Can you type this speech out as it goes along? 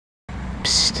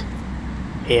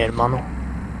Hey hermano,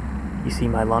 you see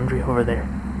my laundry over there?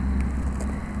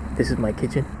 This is my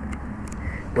kitchen.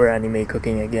 We're anime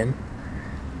cooking again.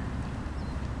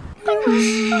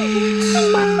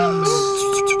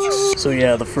 So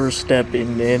yeah, the first step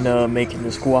in making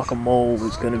this guacamole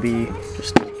is gonna be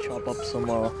just to chop up some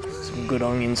good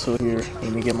onions. So here,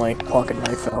 let me get my pocket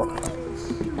knife out.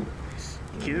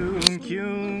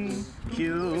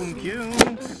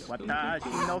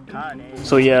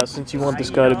 So yeah, since you want this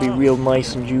guy to be real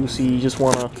nice and juicy, you just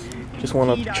wanna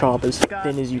chop as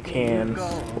thin as you can,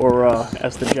 or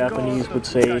as the Japanese would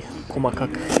say,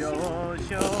 komakaku,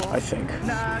 I think.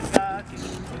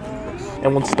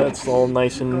 And once that's all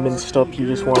nice and minced up, you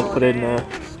just want to put it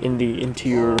into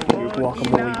your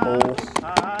guacamole bowl,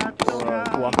 or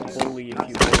guacamole if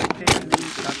you will.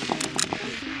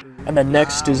 And then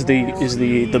next is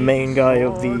the main guy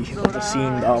of the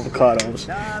scene, the avocados.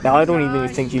 Now I don't even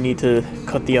think you need to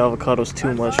cut the avocados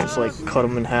too much, just like cut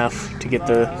them in half to get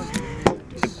the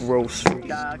gross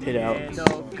pit out.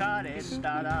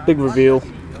 Big reveal.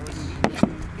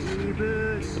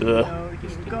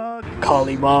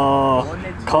 Kalima,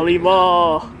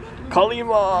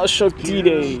 Shakti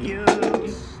Day.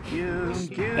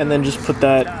 And then just put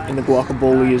that in the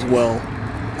guacamole as well.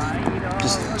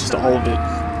 Just all of it.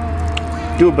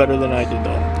 Do it better than I did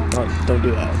though. Don't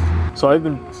do that. So I've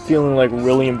been feeling like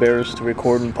really embarrassed to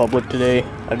record in public today.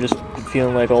 I've just been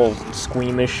feeling like all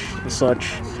squeamish and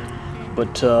such.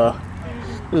 But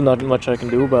there's not much I can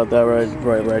do about that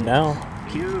right now.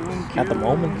 At the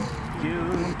moment.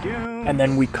 And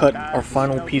then we cut our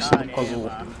final piece of the puzzle.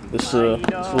 This little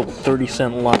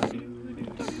 30-cent line.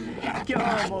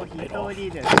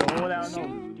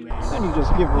 Then you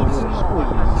just give it a little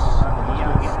squeeze.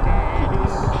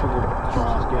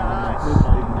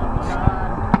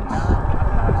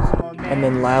 And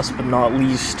then last but not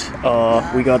least,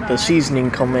 we got the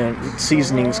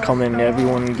seasonings come in.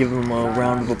 Everyone give them a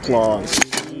round of applause.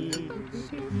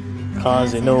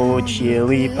 Kaze no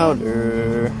chili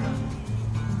powder.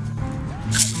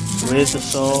 With the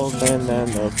salt and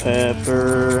then the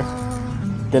pepper.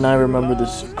 Then I remember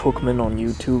this cookman on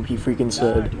YouTube, he freaking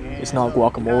said, it's not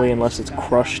guacamole unless it's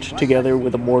crushed together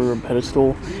with a mortar and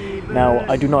pestle. Now,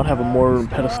 I do not have a mortar and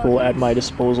pestle at my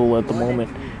disposal at the moment.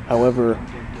 However,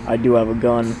 I do have a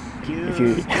gun. If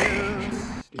you...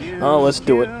 Oh, let's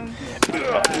do it.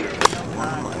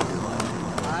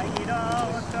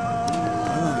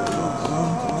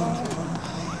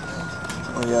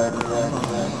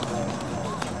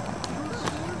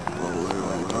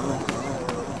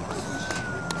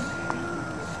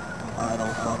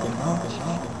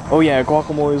 Oh yeah,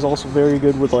 guacamole is also very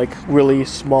good with like really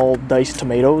small diced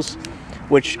tomatoes,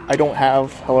 which I don't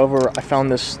have. However, I found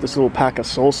this little pack of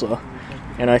salsa,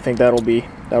 and I think that'll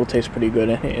taste pretty good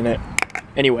in it.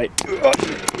 Anyway,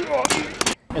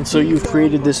 and so you've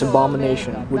created this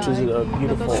abomination, which is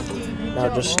beautiful. Now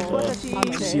just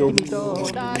seal the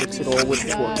mix it all with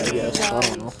fork, I guess. I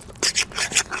don't know.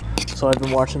 So I've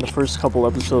been watching the first couple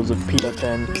episodes of Pita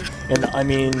 10, and I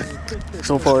mean,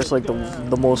 so far it's like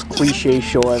the most cliche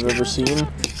show I've ever seen.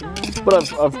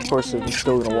 But of course I'm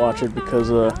still gonna watch it because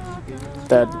the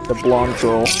blonde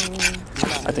girl,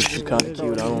 I think she's kind of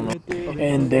cute. I don't know.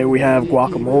 And there we have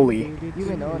guacamole,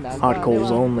 hot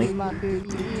coals only.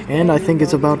 And I think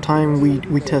it's about time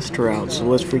we test her out. So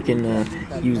let's freaking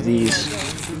use these.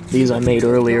 These I made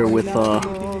earlier with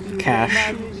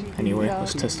cash. Anyway,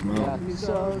 let's test them out.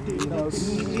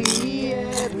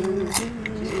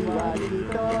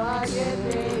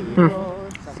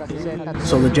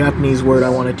 So the Japanese word I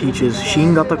want to teach is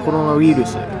Shingata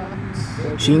coronavirus.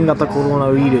 Shingata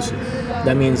coronavirus.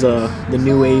 That means the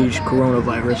new age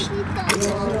coronavirus.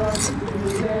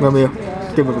 Let me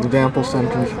give an example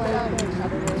sentence.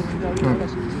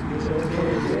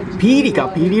 Pirika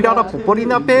pirirara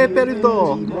poporina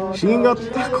peperito.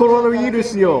 Shingata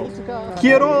coronavirus yo.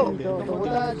 Quiero.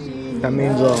 That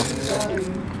means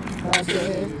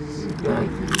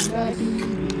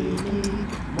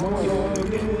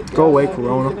go away,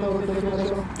 Corona.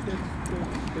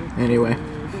 Anyway.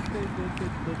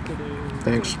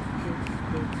 Thanks.